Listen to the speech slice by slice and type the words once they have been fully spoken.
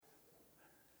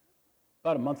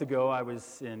About a month ago, I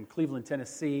was in Cleveland,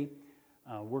 Tennessee,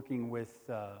 working with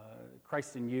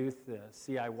Christ in Youth,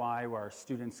 CIY, where our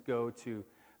students go to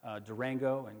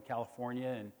Durango in California,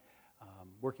 and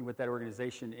working with that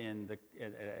organization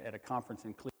at a conference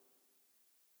in Cleveland.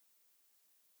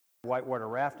 Whitewater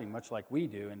rafting, much like we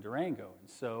do in Durango. And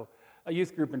so a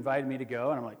youth group invited me to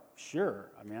go, and I'm like, sure.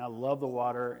 I mean, I love the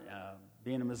water.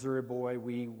 Being a Missouri boy,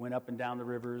 we went up and down the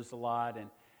rivers a lot,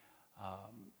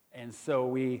 and so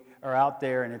we are out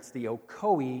there, and it's the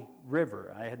Ocoee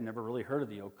River. I had never really heard of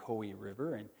the Ocoee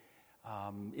River,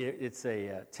 and it's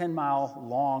a 10-mile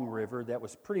long river that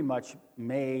was pretty much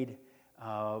made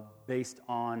based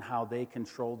on how they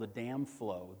control the dam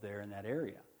flow there in that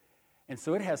area. And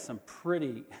so it's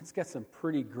got some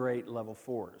pretty great level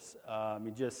 4s.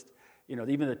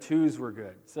 Even the 2s were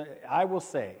good. So I will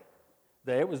say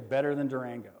that it was better than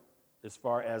Durango as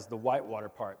far as the whitewater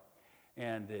part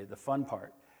and the fun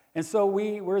part. And so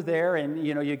we were there, and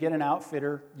you get an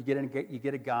outfitter, you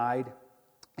get a guide,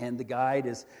 and the guide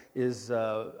is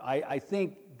I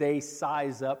think they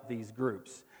size up these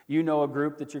groups. You know a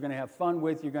group that you're going to have fun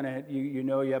with. You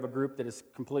have a group that is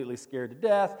completely scared to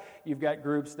death. You've got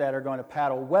groups that are going to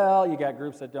paddle well. You got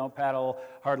groups that don't paddle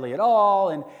hardly at all,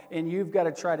 and you've got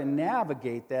to try to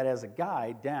navigate that as a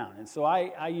guide down. And so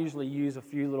I usually use a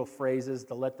few little phrases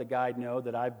to let the guide know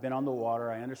that I've been on the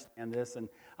water, I understand this, and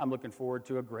I'm looking forward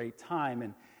to a great time.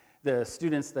 And the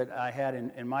students that I had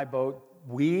in my boat,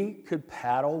 we could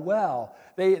paddle well.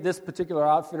 This particular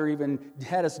outfitter even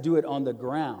had us do it on the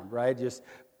ground, right?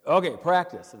 Okay,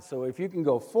 practice. And so if you can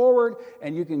go forward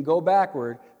and you can go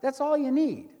backward, that's all you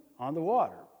need on the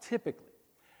water, typically.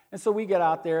 And so we get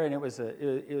out there, and it was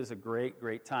a great,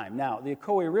 great time. Now, the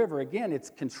Ocoee River, again, it's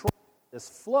controlled this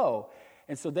flow,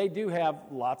 and so they do have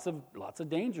lots of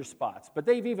danger spots. But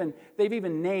they've even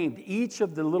named each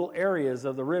of the little areas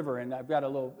of the river, and I've got a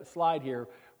little slide here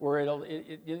where it'll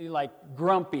like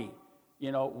Grumpy,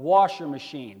 washer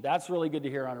machine. That's really good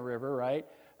to hear on a river, right?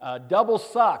 Double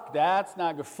suck, that's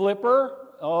not good. Flipper,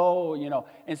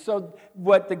 And so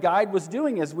what the guide was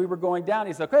doing is we were going down.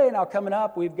 He's like, okay, now coming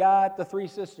up, we've got the Three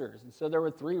Sisters. And so there were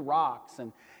 3 rocks,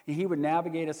 and he would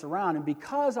navigate us around. And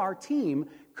because our team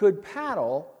could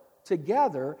paddle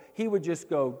together, he would just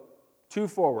go 2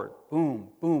 forward, boom,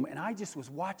 boom. And I just was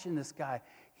watching this guy.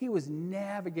 He was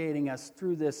navigating us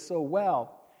through this so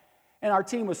well. And our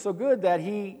team was so good that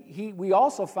we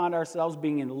also found ourselves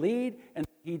being in the lead, and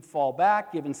he'd fall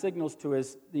back, giving signals to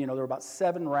his, there were about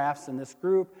 7 rafts in this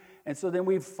group, and so then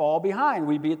we'd fall behind.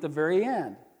 We'd be at the very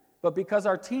end. But because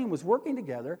our team was working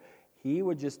together, he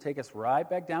would just take us right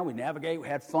back down. We'd navigate, we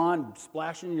had fun,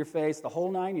 splashing in your face, the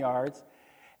whole 9 yards,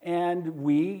 and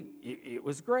it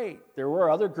was great. There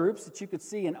were other groups that you could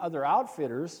see in other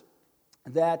outfitters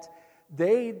that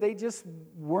they just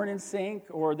weren't in sync,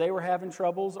 or they were having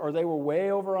troubles, or they were way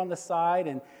over on the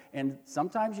side, and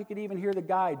sometimes you could even hear the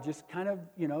guide just kind of,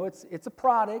 it's a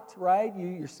product, right?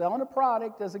 You're selling a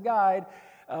product as a guide,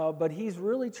 but he's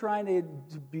really trying to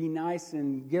be nice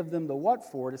and give them the what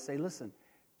for, to say, listen,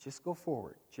 just go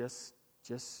forward, just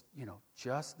this.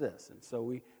 And so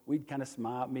we'd kind of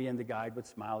smile, me and the guide would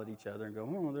smile at each other and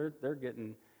go, they're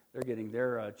getting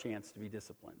their chance to be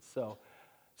disciplined.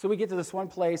 So we get to this one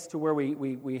place to where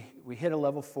we hit a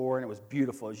level 4, and it was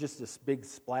beautiful. It was just this big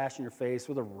splash in your face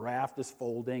with a raft that's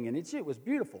folding, and it was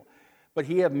beautiful. But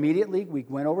we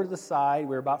went over to the side. We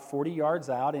were about 40 yards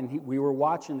out, and we were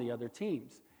watching the other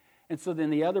teams. And so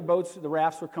then the other boats, the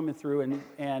rafts were coming through,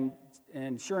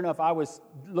 and sure enough, I was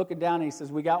looking down, and he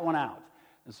says, we got one out.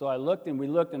 And so I looked, and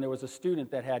there was a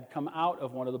student that had come out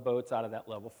of one of the boats out of that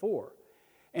level 4.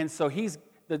 And so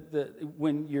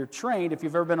when you're trained, if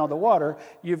you've ever been on the water,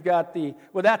 you've got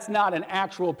that's not an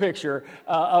actual picture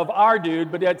of our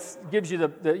dude, but it gives you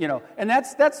and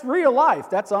that's real life.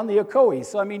 That's on the Ocoee.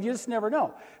 So, you just never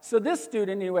know. So this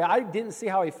student, anyway, I didn't see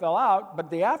how he fell out,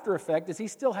 but the after effect is he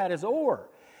still had his oar.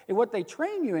 And what they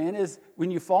train you in is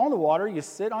when you fall in the water, you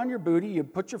sit on your booty, you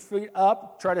put your feet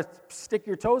up, try to stick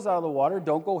your toes out of the water,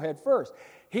 don't go head first.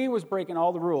 He was breaking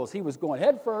all the rules. He was going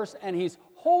head first, and he's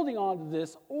holding on to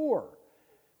this oar.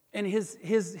 And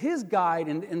his guide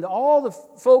and all the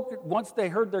folk, once they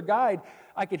heard their guide,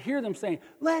 I could hear them saying,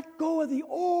 let go of the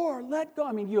oar, let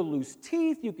go. You'll lose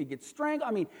teeth, you could get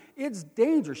strangled. It's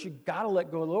dangerous. You got to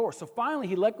let go of the oar. So finally,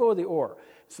 he let go of the oar.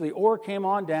 So the oar came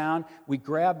on down. We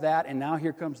grabbed that, and now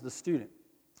here comes the student.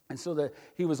 And so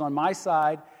he was on my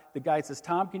side. The guy says,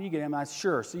 Tom, can you get him? I said,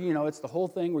 sure. So, it's the whole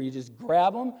thing where you just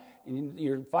grab him, and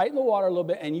you're fighting the water a little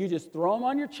bit, and you just throw him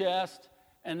on your chest,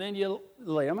 and then you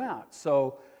lay him out.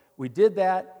 So we did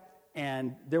that,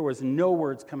 and there was no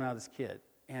words coming out of this kid.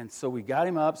 And so we got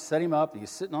him up, set him up, and he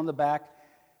was sitting on the back,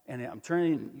 And I'm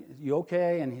turning, you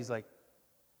okay? And he's like,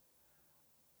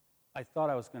 I thought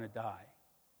I was going to die.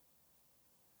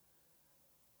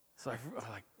 So I'm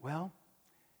like, well,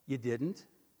 you didn't,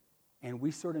 and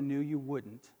we sort of knew you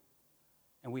wouldn't,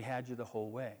 and we had you the whole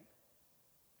way.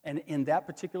 And in that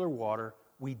particular water,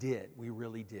 we did. We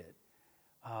really did.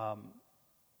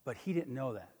 But he didn't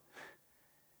know that.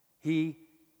 He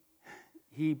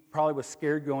probably was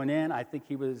scared going in. I think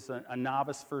he was a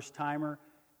novice first-timer,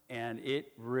 and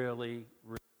it really,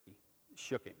 really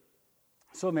shook him.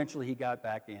 So eventually he got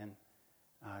back in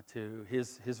to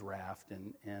his raft,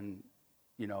 and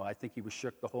you know, I think he was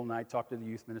shook the whole night. Talked to the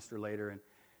youth minister later and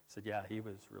said, yeah, he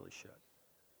was really shook.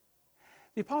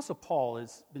 The Apostle Paul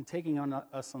has been taking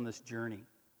us on this journey.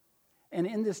 And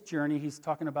in this journey, he's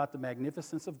talking about the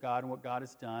magnificence of God and what God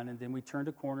has done. And then we turn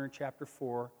a corner in chapter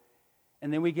 4.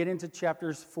 And then we get into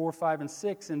chapters 4, 5, and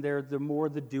 6, and they're the more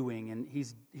the doing. And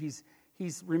he's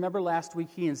remember last week,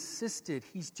 he insisted,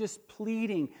 he's just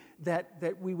pleading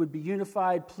that we would be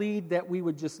unified, plead that we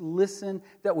would just listen,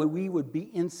 that we would be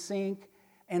in sync,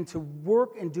 and to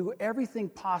work and do everything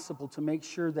possible to make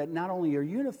sure that not only you're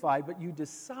unified, but you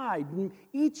decide,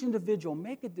 each individual,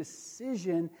 make a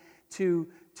decision to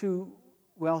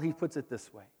well, he puts it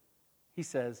this way. He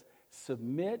says,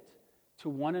 submit to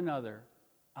one another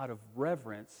out of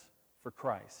reverence for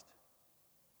Christ.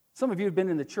 Some of you have been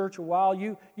in the church a while.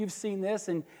 You've seen this,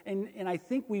 and I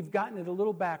think we've gotten it a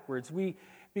little backwards.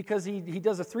 Because he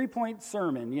does a 3-point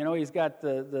sermon. You know, he's got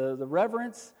the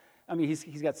reverence. I mean,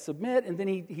 he's got submit, and then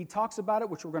he talks about it,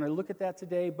 which we're going to look at that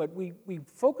today. But we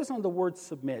focus on the word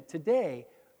submit. Today,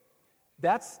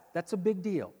 that's a big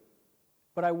deal.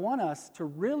 But I want us to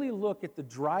really look at the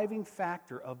driving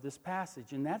factor of this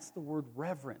passage, and that's the word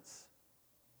reverence.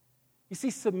 You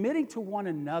see, submitting to one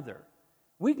another,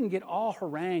 we can get all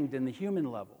harangued in the human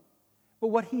level. But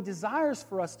what he desires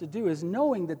for us to do is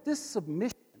knowing that this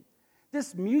submission,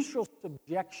 this mutual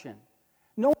subjection,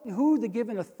 knowing who the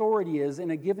given authority is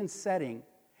in a given setting,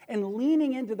 and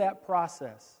leaning into that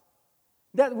process,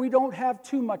 that we don't have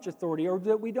too much authority, or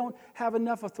that we don't have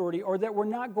enough authority, or that we're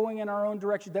not going in our own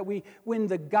direction, that when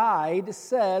the guide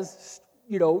says,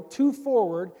 you know, to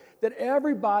forward, that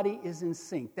everybody is in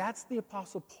sync. That's the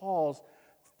Apostle Paul's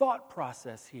thought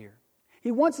process here.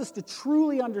 He wants us to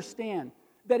truly understand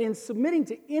that in submitting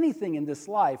to anything in this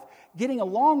life, getting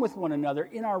along with one another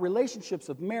in our relationships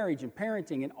of marriage and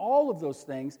parenting and all of those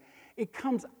things, it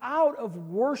comes out of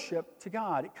worship to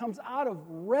God. It comes out of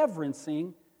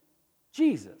reverencing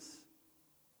Jesus.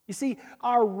 You see,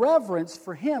 our reverence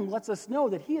for him lets us know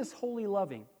that he is wholly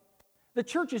loving. The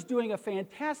church is doing a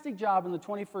fantastic job in the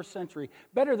 21st century,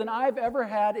 better than I've ever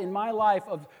had in my life,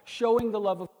 of showing the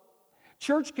love of God.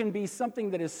 Church can be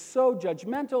something that is so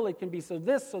judgmental. It can be so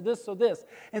this, so this, so this.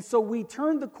 And so we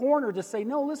turn the corner to say,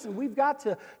 no, listen, we've got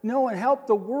to know and help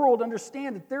the world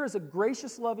understand that there is a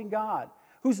gracious, loving God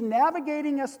who's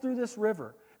navigating us through this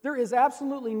river. There is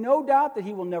absolutely no doubt that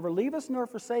he will never leave us nor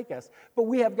forsake us. But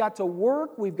we have got to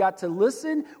work, we've got to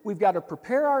listen, we've got to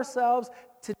prepare ourselves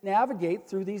to navigate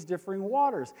through these differing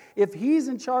waters. If he's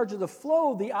in charge of the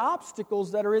flow, the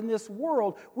obstacles that are in this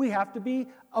world, we have to be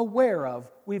aware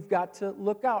of. We've got to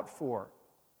look out for.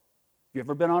 If you've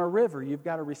ever been on a river, you've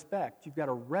got to respect, you've got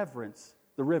to reverence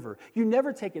the river. You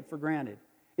never take it for granted.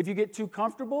 If you get too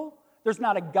comfortable, there's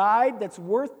not a guide that's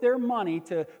worth their money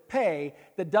to pay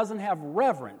that doesn't have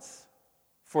reverence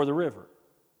for the river.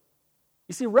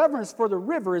 You see, reverence for the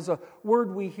river is a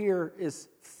word we hear is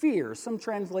fear. Some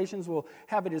translations will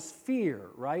have it as fear,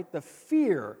 right? The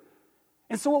fear.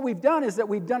 And so what we've done is that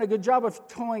we've done a good job of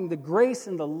towing the grace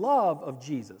and the love of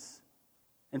Jesus.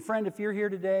 And friend, if you're here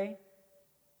today,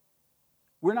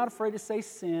 we're not afraid to say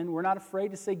sin. We're not afraid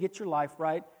to say get your life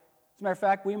right. As a matter of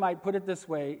fact, we might put it this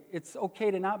way: it's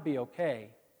okay to not be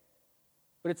okay,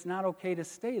 but it's not okay to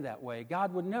stay that way.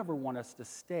 God would never want us to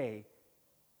stay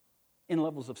in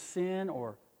levels of sin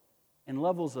or in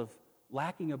levels of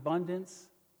lacking abundance.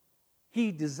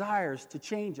 He desires to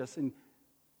change us, and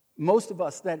most of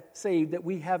us that say that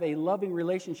we have a loving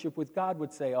relationship with God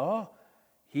would say, oh,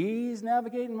 he's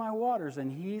navigating my waters,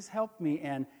 and he's helped me,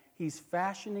 and he's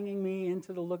fashioning me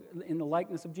in the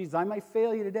likeness of Jesus. I might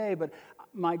fail you today, but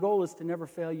my goal is to never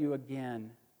fail you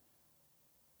again.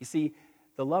 You see,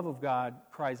 the love of God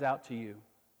cries out to you.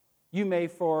 You may,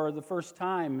 for the first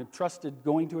time, have trusted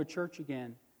going to a church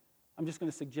again. I'm just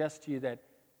going to suggest to you that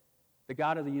the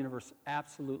God of the universe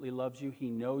absolutely loves you. He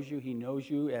knows you. He knows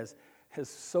you, as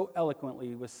so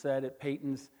eloquently was said at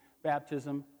Peyton's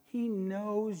baptism. He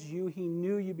knows you. He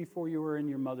knew you before you were in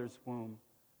your mother's womb.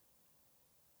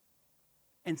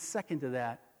 And second to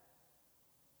that,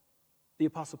 the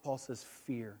Apostle Paul says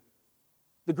fear.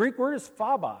 The Greek word is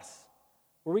phobos,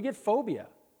 where we get phobia.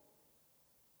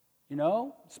 You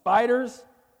know, spiders.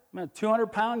 A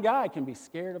 200-pound guy can be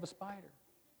scared of a spider.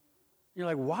 You're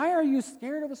like, why are you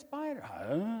scared of a spider? I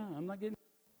don't know, I'm not getting.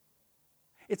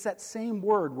 It's that same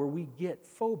word where we get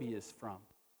phobias from.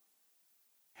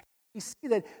 You see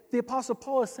that the Apostle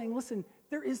Paul is saying, listen,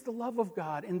 there is the love of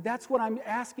God, and that's what I'm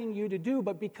asking you to do.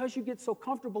 But because you get so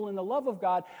comfortable in the love of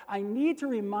God, I need to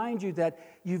remind you that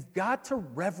you've got to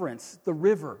reverence the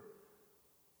river.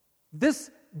 This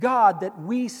God that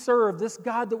we serve, this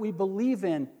God that we believe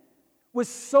in, was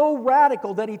so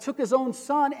radical that he took his own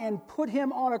son and put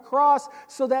him on a cross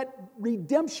so that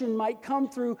redemption might come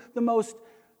through the most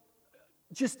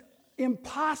just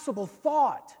impossible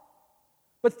thought.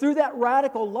 But through that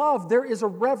radical love, there is a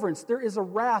reverence, there is a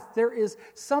wrath, there is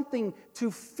something to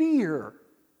fear.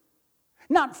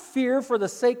 Not fear for the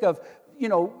sake of,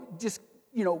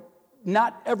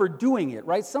 not ever doing it,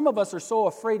 right? Some of us are so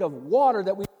afraid of water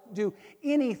that we don't do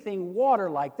anything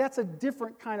water-like. That's a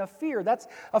different kind of fear. That's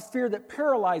a fear that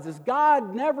paralyzes.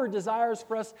 God never desires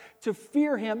for us to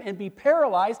fear him and be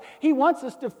paralyzed. He wants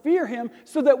us to fear him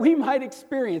so that we might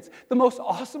experience the most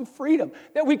awesome freedom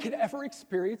that we could ever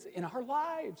experience in our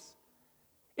lives.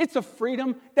 It's a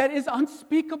freedom that is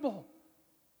unspeakable.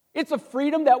 It's a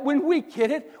freedom that when we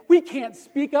get it, we can't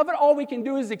speak of it. All we can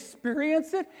do is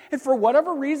experience it. And for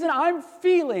whatever reason, I'm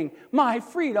feeling my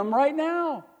freedom right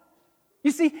now. You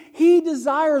see, he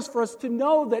desires for us to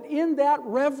know that in that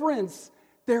reverence,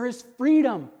 there is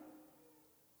freedom.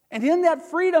 And in that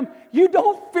freedom, you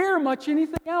don't fear much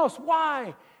anything else.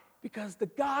 Why? Because the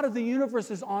God of the universe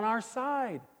is on our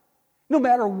side. No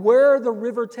matter where the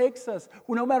river takes us,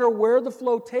 no matter where the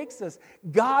flow takes us,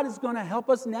 God is going to help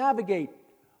us navigate.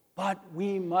 But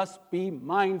we must be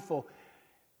mindful.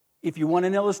 If you want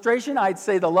an illustration, I'd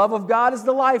say the love of God is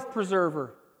the life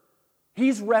preserver.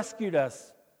 He's rescued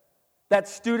us. That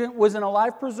student wasn't a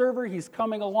life preserver. He's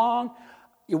coming along.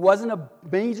 It wasn't a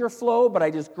major flow, but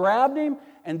I just grabbed him,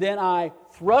 and then I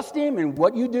thrust him, and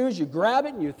what you do is you grab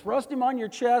it, and you thrust him on your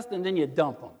chest, and then you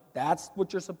dump him. That's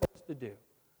what you're supposed to do.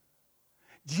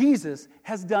 Jesus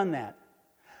has done that.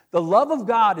 The love of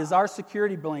God is our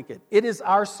security blanket. It is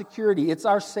our security. It's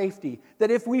our safety.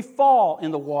 That if we fall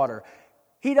in the water,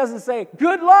 he doesn't say,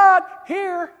 good luck,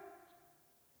 here.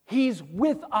 He's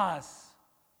with us.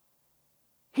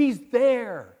 He's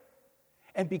there.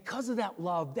 And because of that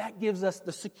love, that gives us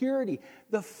the security.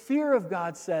 The fear of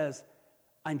God says,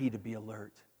 I need to be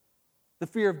alert. The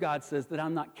fear of God says that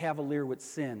I'm not cavalier with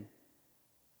sin.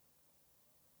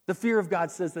 The fear of God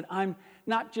says that I'm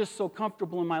not just so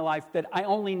comfortable in my life that I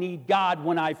only need God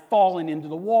when I've fallen into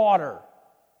the water.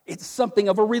 It's something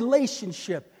of a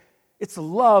relationship. It's a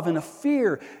love and a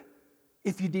fear.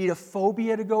 If you need a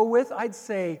phobia to go with, I'd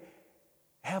say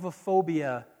have a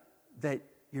phobia that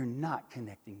you're not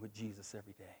connecting with Jesus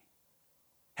every day.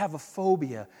 Have a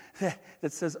phobia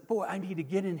that says, boy, I need to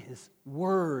get in his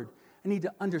word. I need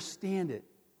to understand it.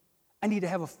 I need to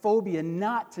have a phobia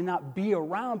not to not be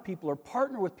around people or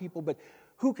partner with people, but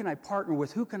who can I partner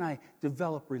with? Who can I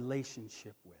develop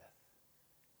relationship with?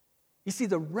 You see,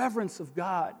 the reverence of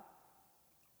God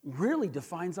really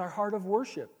defines our heart of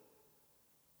worship.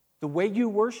 The way you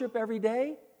worship every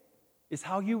day is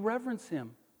how you reverence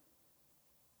him.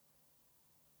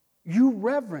 You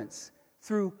reverence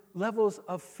through levels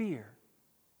of fear.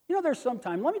 You know, there's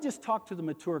sometimes, let me just talk to the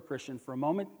mature Christian for a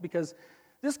moment, because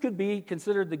this could be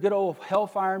considered the good old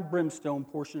hellfire and brimstone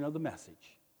portion of the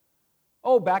message.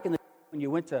 Oh, back in the day when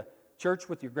you went to church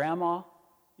with your grandma,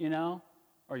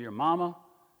 or your mama,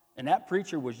 and that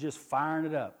preacher was just firing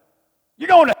it up. You're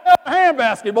going to hell in a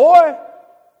handbasket, boy!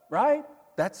 Right?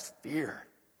 That's fear.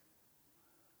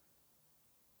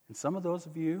 And some of those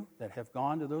of you that have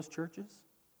gone to those churches,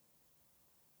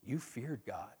 you feared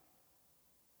God.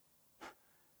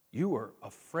 You were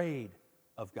afraid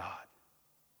of God.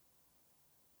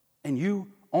 And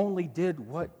you only did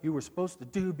what you were supposed to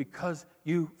do because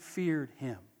you feared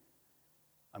him.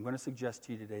 I'm going to suggest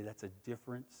to you today that's a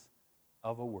difference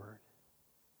of a word.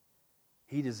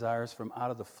 He desires from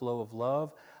out of the flow of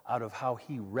love, out of how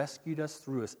he rescued us,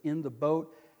 threw us in the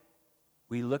boat.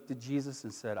 We looked at Jesus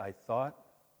and said, I thought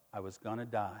I was going to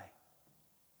die.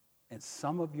 And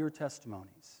some of your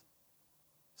testimonies,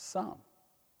 some,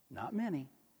 not many,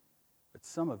 but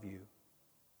some of you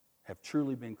have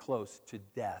truly been close to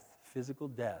death, physical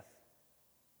death,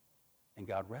 and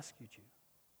God rescued you.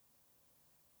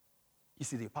 You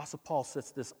see, the Apostle Paul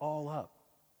sets this all up.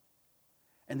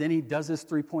 And then he does this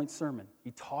 3-point sermon.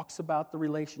 He talks about the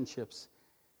relationships.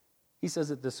 He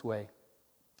says it this way: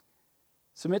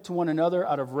 submit to one another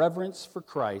out of reverence for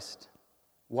Christ.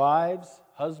 Wives,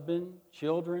 husband,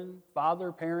 children,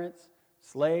 father, parents,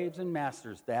 slaves, and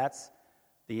masters. That's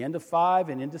the end of 5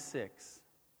 and into 6.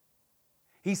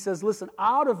 He says, listen,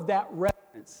 out of that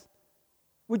reverence,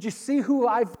 would you see who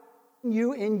I've given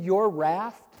you in your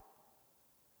raft?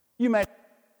 You may have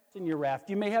in your raft.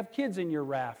 You may have kids in your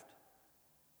raft.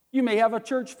 You may have a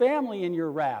church family in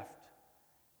your raft.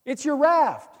 It's your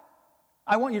raft.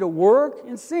 I want you to work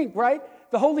and sink, right?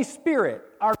 The Holy Spirit,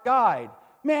 our guide,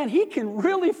 man, He can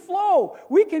really flow.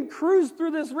 We can cruise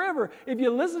through this river if you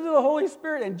listen to the Holy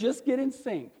Spirit and just get in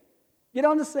sync. Get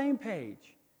on the same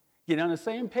page. Get on the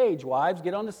same page, wives.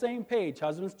 Get on the same page,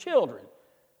 husbands, children.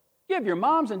 Give your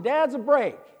moms and dads a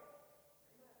break.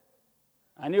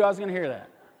 I knew I was going to hear that.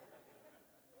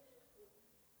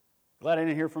 Glad I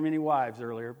didn't hear from any wives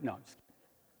earlier. No, just kidding.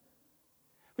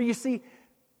 But you see,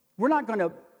 we're not going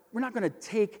to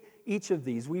take each of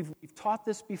these. We've taught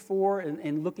this before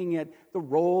and looking at the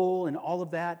role and all of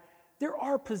that. There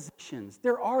are positions.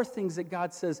 There are things that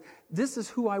God says, this is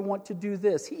who I want to do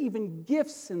this. He even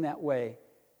gifts in that way.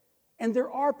 And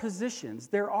there are positions.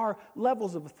 There are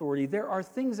levels of authority. There are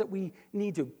things that we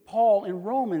need to. Paul in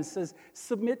Romans says,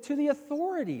 submit to the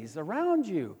authorities around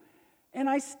you. And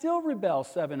I still rebel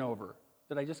 7 over.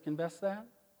 Did I just confess that?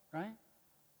 Right?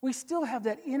 We still have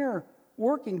that inner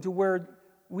working to where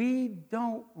we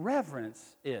don't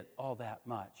reverence it all that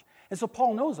much. And so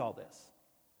Paul knows all this.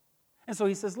 And so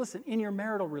he says, listen, in your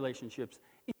marital relationships,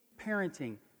 in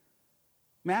parenting,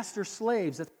 master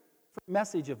slaves, that's the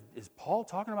message of, is Paul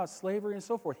talking about slavery and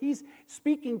so forth? He's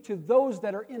speaking to those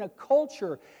that are in a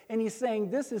culture, and he's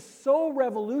saying this is so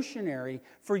revolutionary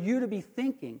for you to be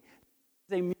thinking.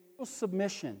 It's a mutual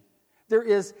submission. There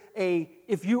is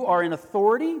if you are in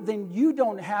authority, then you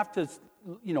don't have to,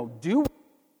 do,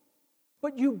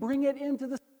 but you bring it into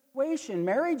the situation.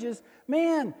 Marriage is,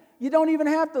 man, you don't even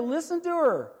have to listen to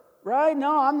her, right?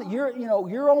 No,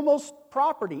 you're almost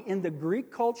property. In the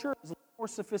Greek culture, it's a little more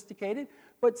sophisticated,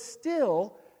 but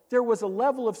still, there was a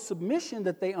level of submission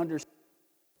that they understood.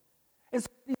 And so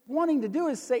what he's wanting to do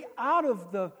is say, out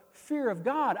of the fear of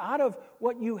God, out of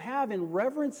what you have in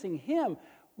reverencing Him,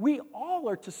 we all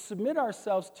are to submit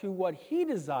ourselves to what He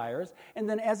desires, and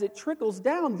then as it trickles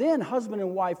down, then husband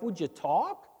and wife, would you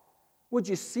talk? Would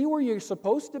you see where you're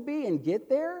supposed to be and get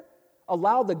there?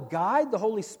 Allow the guide, the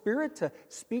Holy Spirit, to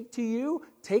speak to you.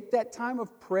 Take that time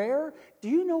of prayer. Do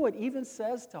you know it even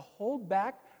says to hold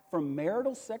back from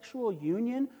marital sexual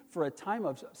union for a time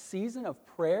of season of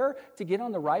prayer to get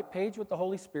on the right page with the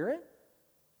Holy Spirit?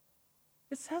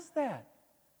 It says that.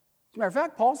 As a matter of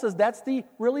fact, Paul says that's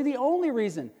really the only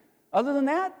reason. Other than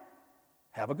that,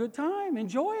 have a good time,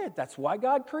 enjoy it. That's why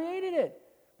God created it.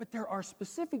 But there are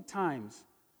specific times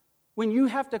when you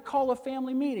have to call a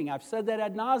family meeting. I've said that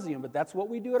ad nauseum, but that's what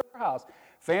we do at our house.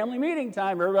 Family meeting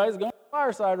time, everybody's going to the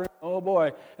fireside room. Oh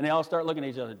boy. And they all start looking at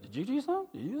each other. Did you do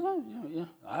something? Did you do something?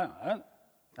 Yeah.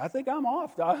 I think I'm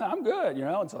off. I'm good,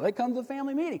 And so they come to the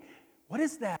family meeting. What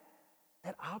is that?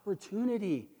 That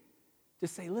opportunity to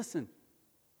say, listen,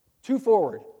 2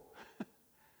 forward,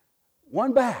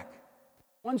 1 back,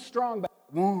 1 strong back,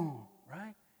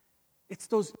 right? It's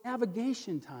those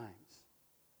navigation times.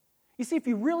 You see, if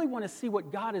you really want to see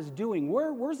what God is doing,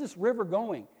 where's this river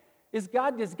going? Does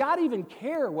God even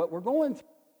care what we're going through?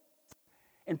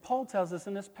 And Paul tells us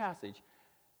in this passage.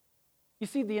 You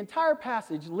see, the entire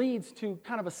passage leads to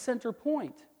kind of a center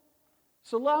point.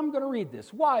 So I'm going to read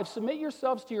this. Wives, submit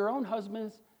yourselves to your own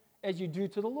husbands as you do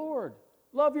to the Lord.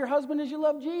 Love your husband as you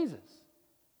love Jesus.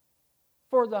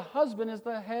 For the husband is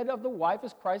the head of the wife,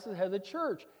 as Christ is the head of the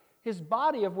church, His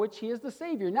body of which He is the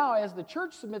Savior. Now, as the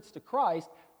church submits to Christ,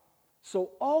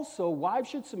 so also wives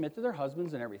should submit to their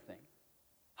husbands in everything.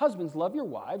 Husbands, love your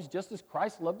wives, just as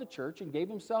Christ loved the church and gave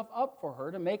Himself up for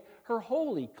her to make her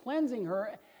holy, cleansing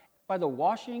her by the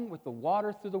washing with the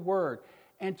water through the Word,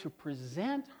 and to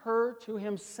present her to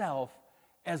Himself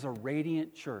as a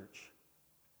radiant church.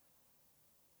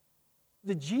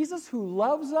 The Jesus who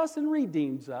loves us and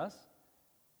redeems us,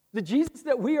 the Jesus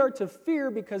that we are to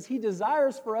fear because He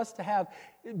desires for us to have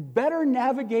better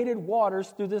navigated waters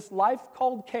through this life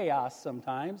called chaos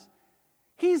sometimes,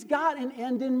 He's got an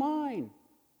end in mind.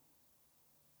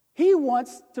 He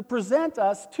wants to present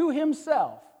us to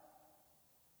Himself.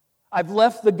 I've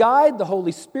left the guide, the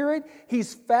Holy Spirit.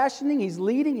 He's fashioning, He's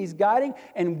leading, He's guiding.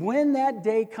 And when that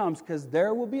day comes, because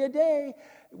there will be a day,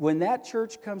 when that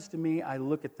church comes to me, I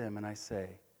look at them and I say,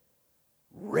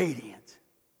 radiant.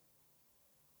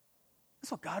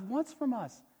 That's what God wants from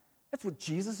us. That's what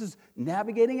Jesus is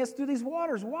navigating us through these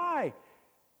waters. Why?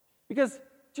 Because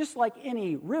just like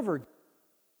any river,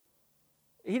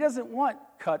 He doesn't want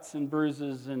cuts and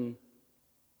bruises and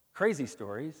crazy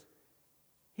stories.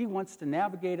 He wants to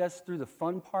navigate us through the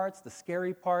fun parts, the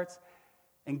scary parts,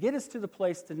 and get us to the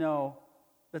place to know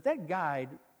that that guide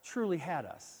truly had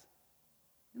us.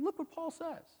 And look what Paul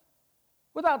says.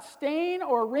 Without stain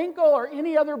or wrinkle or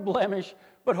any other blemish,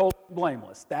 but wholly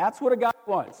blameless. That's what a guide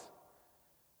wants.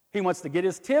 He wants to get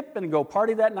his tip and go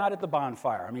party that night at the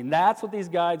bonfire. I mean, that's what these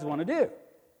guides want to do,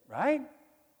 right?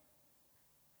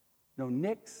 No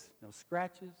nicks, no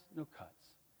scratches, no cuts.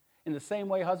 In the same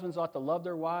way, husbands ought to love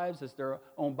their wives as their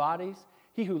own bodies.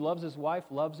 He who loves his wife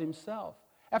loves himself.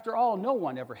 After all, no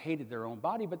one ever hated their own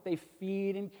body, but they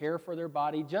feed and care for their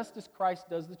body just as Christ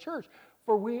does the church.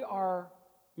 For we are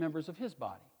members of his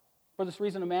body. For this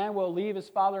reason, a man will leave his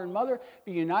father and mother,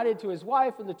 be united to his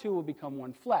wife, and the two will become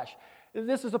one flesh.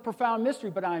 This is a profound mystery,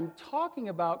 but I'm talking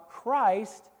about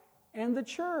Christ and the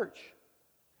church.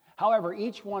 However,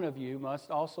 each one of you must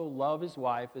also love his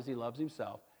wife as he loves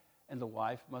himself, and the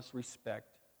wife must respect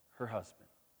her husband.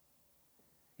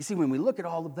 You see, when we look at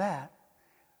all of that,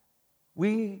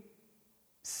 we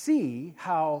see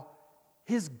how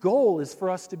his goal is for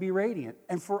us to be radiant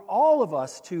and for all of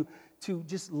us to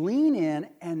just lean in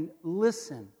and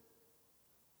listen.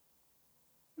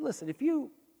 Listen,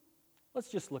 let's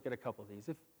just look at a couple of these.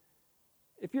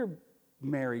 If your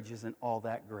marriage isn't all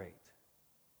that great,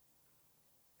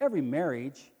 every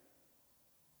marriage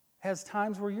has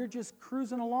times where you're just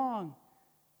cruising along.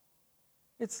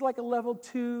 It's like a level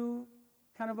 2,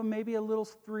 kind of maybe a little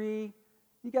 3.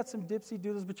 You got some dipsy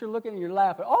doodles, but you're looking and you're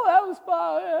laughing. Oh, that was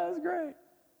fun. Yeah, that was great.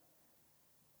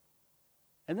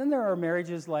 And then there are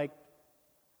marriages like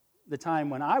the time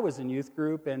when I was in youth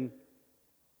group, and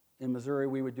in Missouri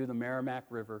we would do the Merrimack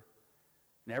River.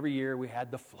 And every year we had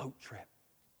the float trip.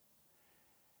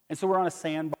 And so we're on a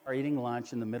sandbar eating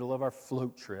lunch in the middle of our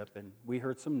float trip, and we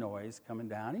heard some noise coming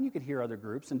down, and you could hear other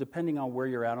groups, and depending on where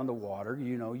you're at on the water,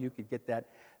 you could get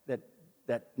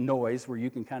that noise where you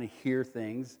can kind of hear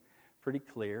things pretty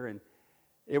clear. And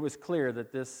it was clear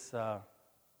that this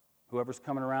whoever's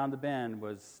coming around the bend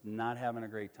was not having a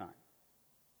great time.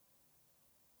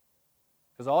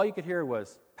 Because all you could hear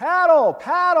was, paddle,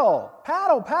 paddle,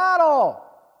 paddle, paddle.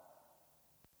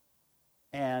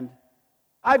 And,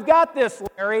 I've got this,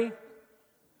 Larry.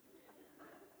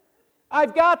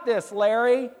 I've got this,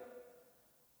 Larry.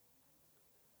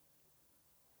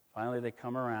 Finally, they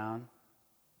come around.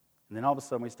 And then all of a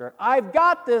sudden we start, I've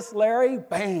got this, Larry.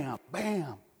 Bam, bam.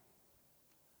 And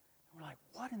we're like,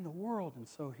 what in the world? And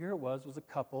so here it was a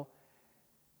couple.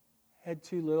 Had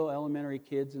 2 little elementary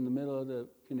kids in the middle of the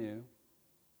canoe.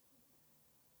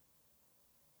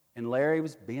 And Larry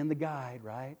was being the guide,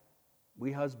 right?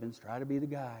 We husbands try to be the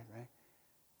guide, right?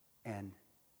 And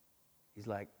he's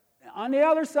like, on the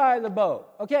other side of the boat.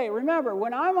 Okay, remember,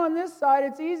 when I'm on this side,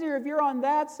 it's easier if you're on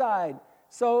that side.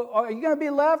 So are you going to be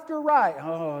left or right?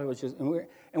 Oh, it was just,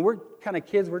 and we're kind of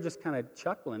kids, we're just kind of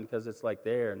chuckling because it's like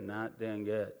they're not doing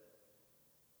good.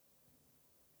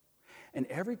 And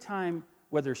every time,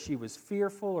 whether she was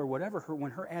fearful or whatever, when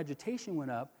her agitation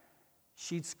went up,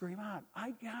 she'd scream out,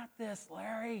 I got this,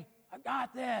 Larry. I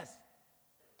got this.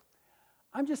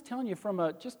 I'm just telling you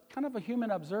from just kind of a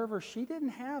human observer, she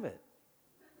didn't have it.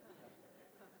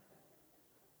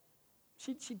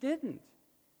 She didn't.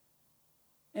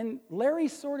 And Larry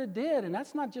sort of did, and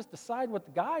that's not just to side with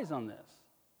the guys on this.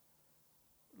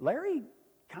 Larry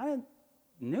kind of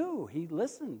knew. He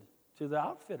listened to the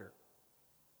outfitter.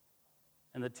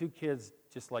 And the 2 kids,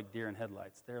 just like deer in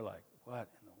headlights, they're like, what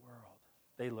in the world?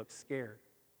 They look scared.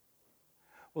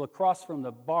 Well, across from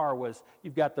the bar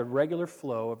you've got the regular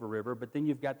flow of a river, but then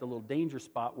you've got the little danger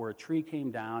spot where a tree came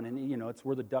down, and, it's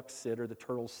where the ducks sit or the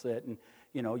turtles sit, and,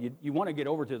 you want to get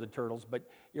over to the turtles, but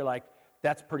you're like,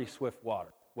 that's pretty swift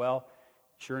water. Well,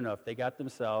 sure enough, they got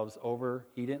themselves over.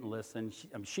 He didn't listen.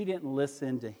 She didn't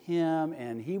listen to him,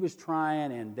 and he was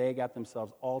trying, and they got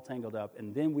themselves all tangled up,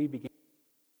 and then we began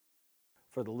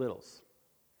for the littles.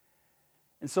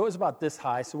 And so it was about this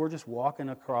high, so we're just walking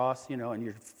across, and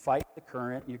you're fighting the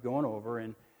current, and you're going over,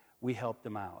 and we helped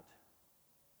them out.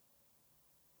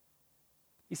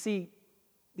 You see,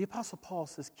 the Apostle Paul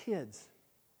says, kids,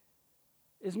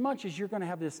 as much as you're going to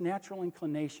have this natural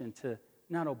inclination to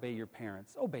not obey your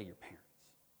parents, obey your parents.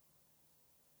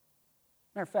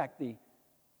 Matter of fact, the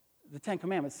 10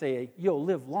 Commandments say you'll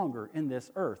live longer in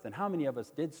this earth. And how many of us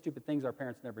did stupid things our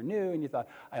parents never knew, and you thought,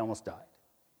 I almost died?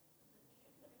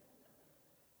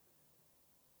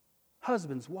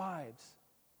 Husbands, wives,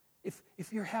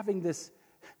 if you're having this,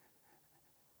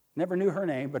 never knew her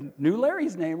name, but knew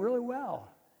Larry's name really well.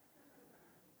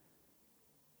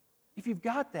 If you've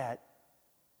got that,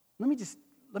 let me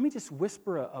just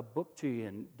whisper a book to you,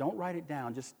 and don't write it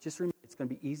down. Just remember, it's going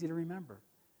to be easy to remember.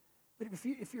 But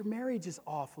if your marriage is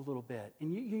off a little bit,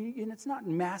 and and it's not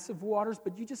in massive waters,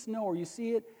 but you just know, or you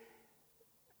see it,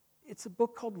 it's a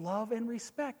book called Love and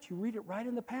Respect. You read it right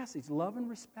in the passage, Love and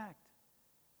Respect.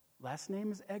 Last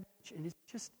name is Eggridge, and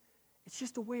it's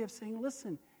just a way of saying,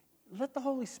 listen, let the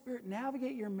Holy Spirit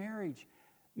navigate your marriage.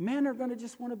 Men are going to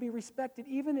just want to be respected,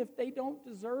 even if they don't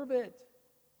deserve it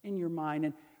in your mind.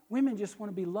 And women just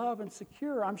want to be loved and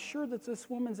secure. I'm sure that this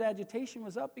woman's agitation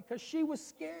was up because she was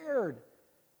scared.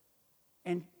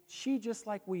 And she, just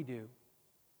like we do,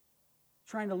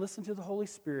 trying to listen to the Holy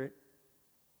Spirit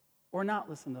or not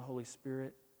listen to the Holy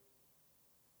Spirit.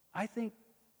 I think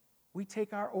we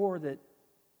take our oar that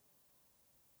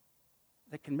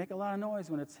can make a lot of noise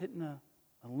when it's hitting an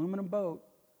aluminum boat.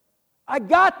 I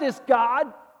got this,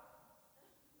 God.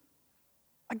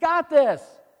 I got this.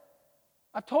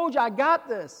 I've told you I got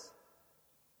this.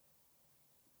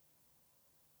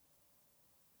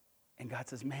 And God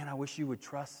says, man, I wish you would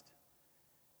trust.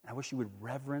 I wish you would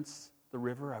reverence the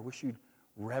river. I wish you'd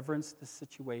reverence the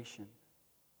situation.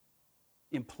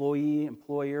 Employee,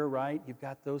 employer, right? You've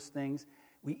got those things.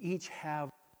 We each have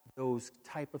those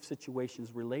type of situations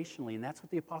relationally. And that's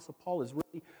what the Apostle Paul is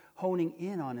really honing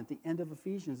in on at the end of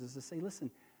Ephesians, is to say,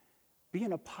 listen, be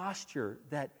in a posture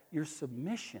that your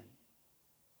submission,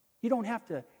 you don't have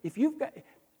to, if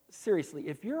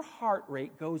your heart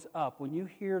rate goes up when you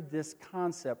hear this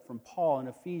concept from Paul in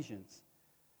Ephesians,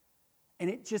 and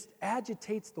it just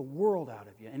agitates the world out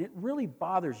of you, and it really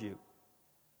bothers you,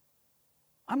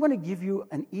 I'm going to give you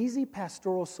an easy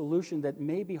pastoral solution that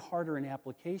may be harder in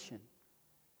application.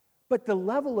 But the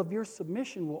level of your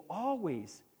submission will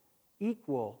always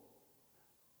equal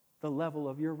the level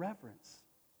of your reverence.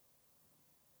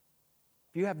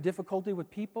 If you have difficulty with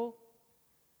people,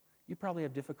 you probably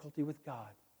have difficulty with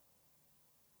God.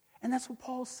 And that's what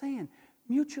Paul's saying.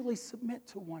 Mutually submit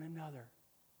to one another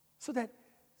so that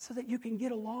you can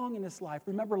get along in this life.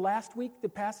 Remember last week, the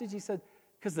passage, he said,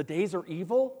 because the days are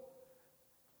evil.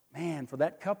 Man, for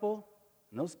that couple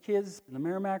and those kids in the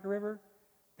Merrimack River,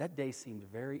 that day seemed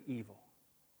very evil.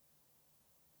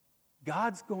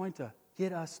 God's going to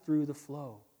get us through the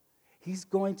flow. He's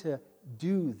going to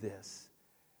do this.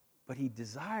 But he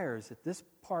desires at this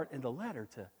part in the letter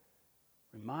to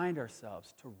remind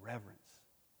ourselves to reverence.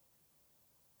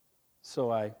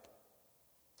 So I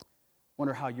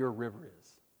wonder how your river is.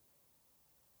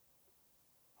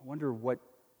 I wonder what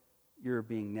you're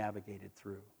being navigated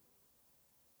through.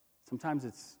 Sometimes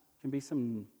it can be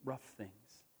some rough things.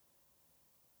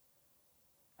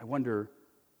 I wonder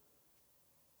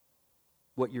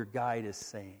what your guide is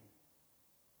saying.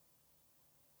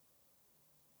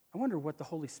 I wonder what the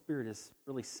Holy Spirit is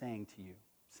really saying to you,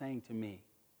 saying to me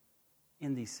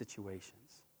in these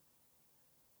situations.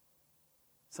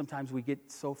 Sometimes we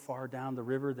get so far down the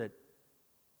river that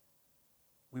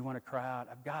we want to cry out,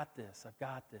 I've got this.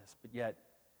 But yet,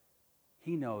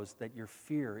 he knows that your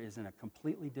fear is in a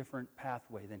completely different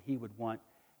pathway than he would want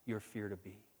your fear to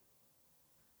be.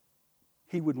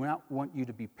 He would not want you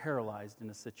to be paralyzed in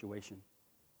a situation,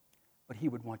 but he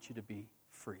would want you to be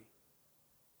free.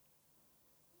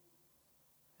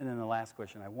 And then the last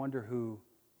question, I wonder who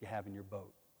you have in your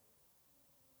boat.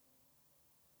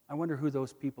 I wonder who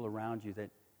those people around you that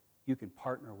you can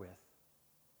partner with,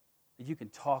 that you can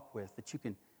talk with, that you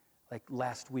can, like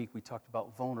last week we talked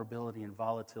about vulnerability and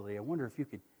volatility. I wonder if you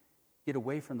could get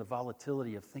away from the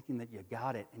volatility of thinking that you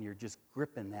got it and you're just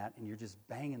gripping that and you're just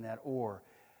banging that oar.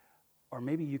 Or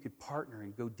maybe you could partner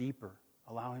and go deeper,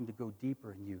 allow him to go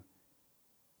deeper and you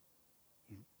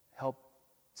help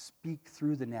speak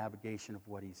through the navigation of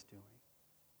what he's doing.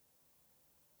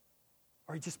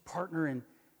 Or you just partner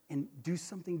and do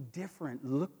something different.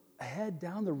 Look ahead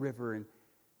down the river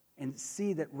and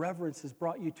see that reverence has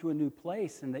brought you to a new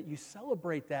place and that you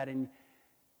celebrate that and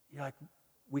you're like,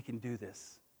 we can do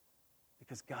this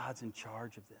because God's in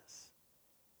charge of this.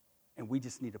 And we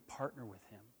just need to partner with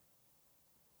him.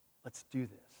 Let's do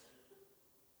this.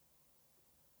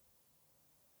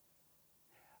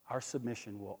 Our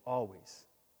submission will always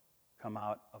come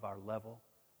out of our level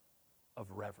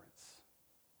of reverence.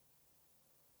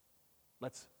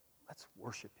 Let's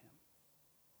worship him.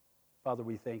 Father,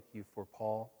 we thank you for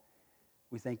Paul.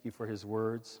 We thank you for his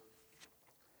words.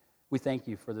 We thank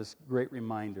you for this great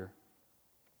reminder.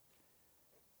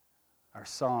 Our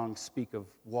songs speak of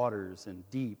waters and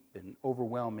deep and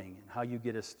overwhelming and how you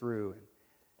get us through. And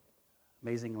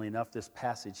amazingly enough, this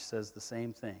passage says the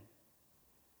same thing.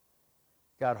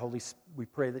 God, we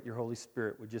pray that your Holy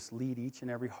Spirit would just lead each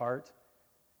and every heart.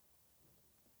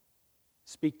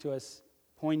 Speak to us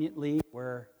poignantly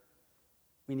where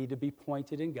we need to be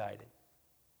pointed and guided.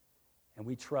 And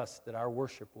we trust that our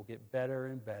worship will get better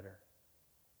and better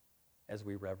as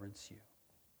we reverence you.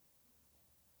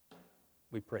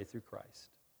 We pray through Christ.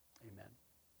 Amen.